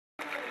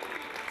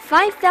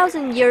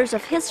5,000 years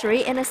of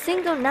history in a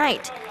single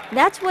night.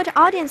 That's what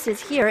audiences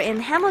here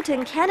in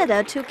Hamilton,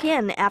 Canada took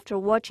in after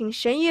watching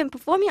Shen Yun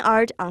Performing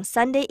Art on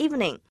Sunday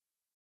evening.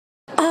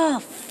 Oh,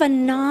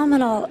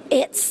 phenomenal.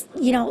 It's,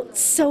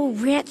 so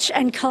rich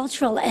and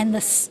cultural, and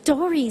the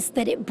stories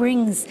that it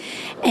brings,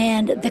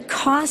 and the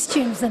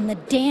costumes and the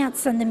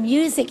dance and the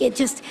music, it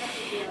just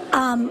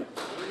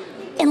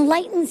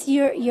enlightens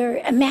your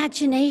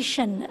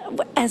imagination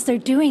as they're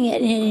doing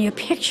it, and you're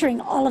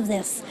picturing all of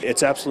this.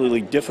 It's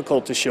absolutely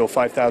difficult to show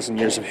 5,000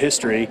 years of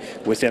history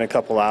within a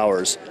couple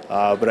hours,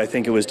 but I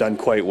think it was done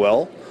quite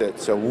well.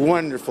 It's a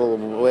wonderful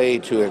way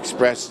to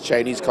express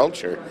Chinese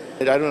culture.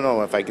 I don't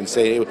know if I can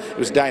say it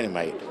was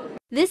dynamite.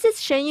 This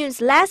is Shen Yun's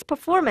last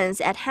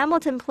performance at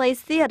Hamilton Place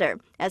Theater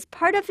as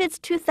part of its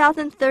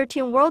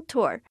 2013 World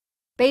Tour.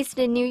 Based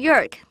in New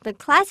York, the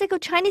classical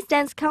Chinese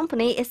dance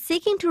company is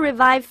seeking to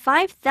revive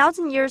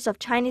 5,000 years of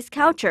Chinese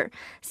culture,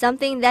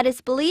 something that is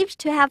believed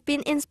to have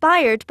been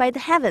inspired by the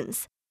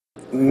heavens.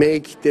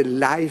 Make the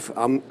life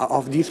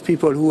of these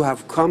people who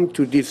have come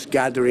to this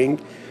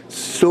gathering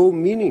so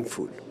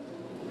meaningful.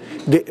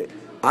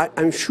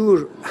 I'm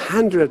sure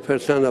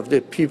 100% of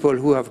the people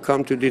who have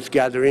come to this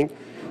gathering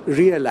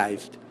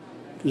realized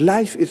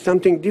life is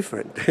something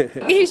different.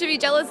 You should be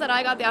jealous that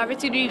I got the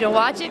opportunity to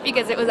watch it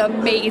because it was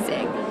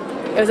amazing.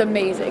 It was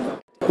amazing.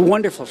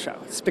 Wonderful show,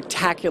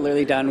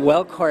 spectacularly done,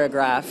 well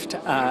choreographed,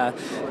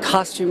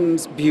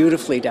 costumes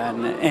beautifully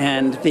done,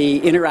 and the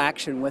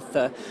interaction with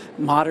the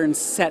modern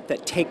set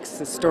that takes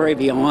the story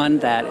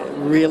beyond that,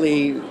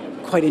 really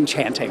quite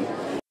enchanting.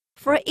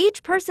 For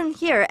each person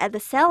here at the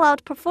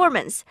sellout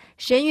performance,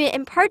 Shen Yun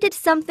imparted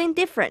something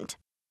different.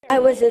 I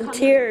was in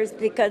tears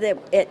because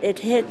it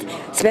hit,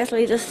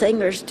 especially the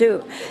singers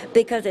too,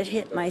 because it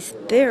hit my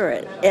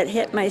spirit. It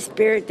hit my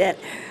spirit that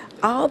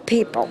all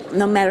people,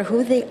 no matter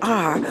who they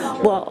are,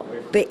 will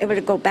be able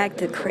to go back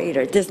to the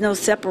Creator. There's no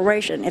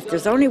separation. If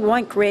there's only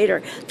one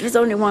Creator, there's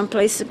only one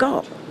place to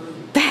go,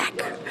 back.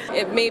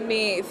 It made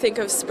me think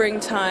of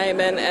springtime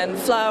and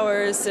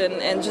flowers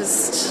and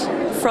just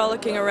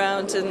frolicking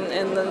around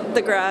in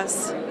the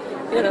grass,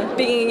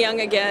 being young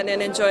again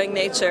and enjoying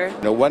nature.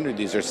 No wonder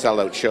these are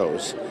sellout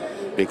shows,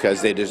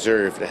 because they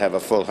deserve to have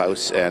a full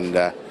house, and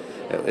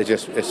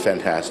it's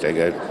fantastic.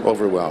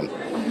 Overwhelmed.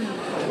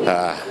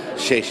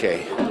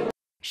 Shay.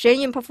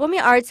 Shen Yun Performing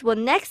Arts will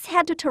next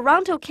head to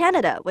Toronto,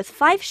 Canada, with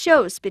 5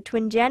 shows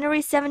between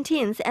January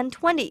 17th and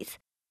 20th.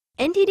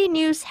 NTD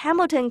News,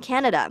 Hamilton,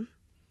 Canada.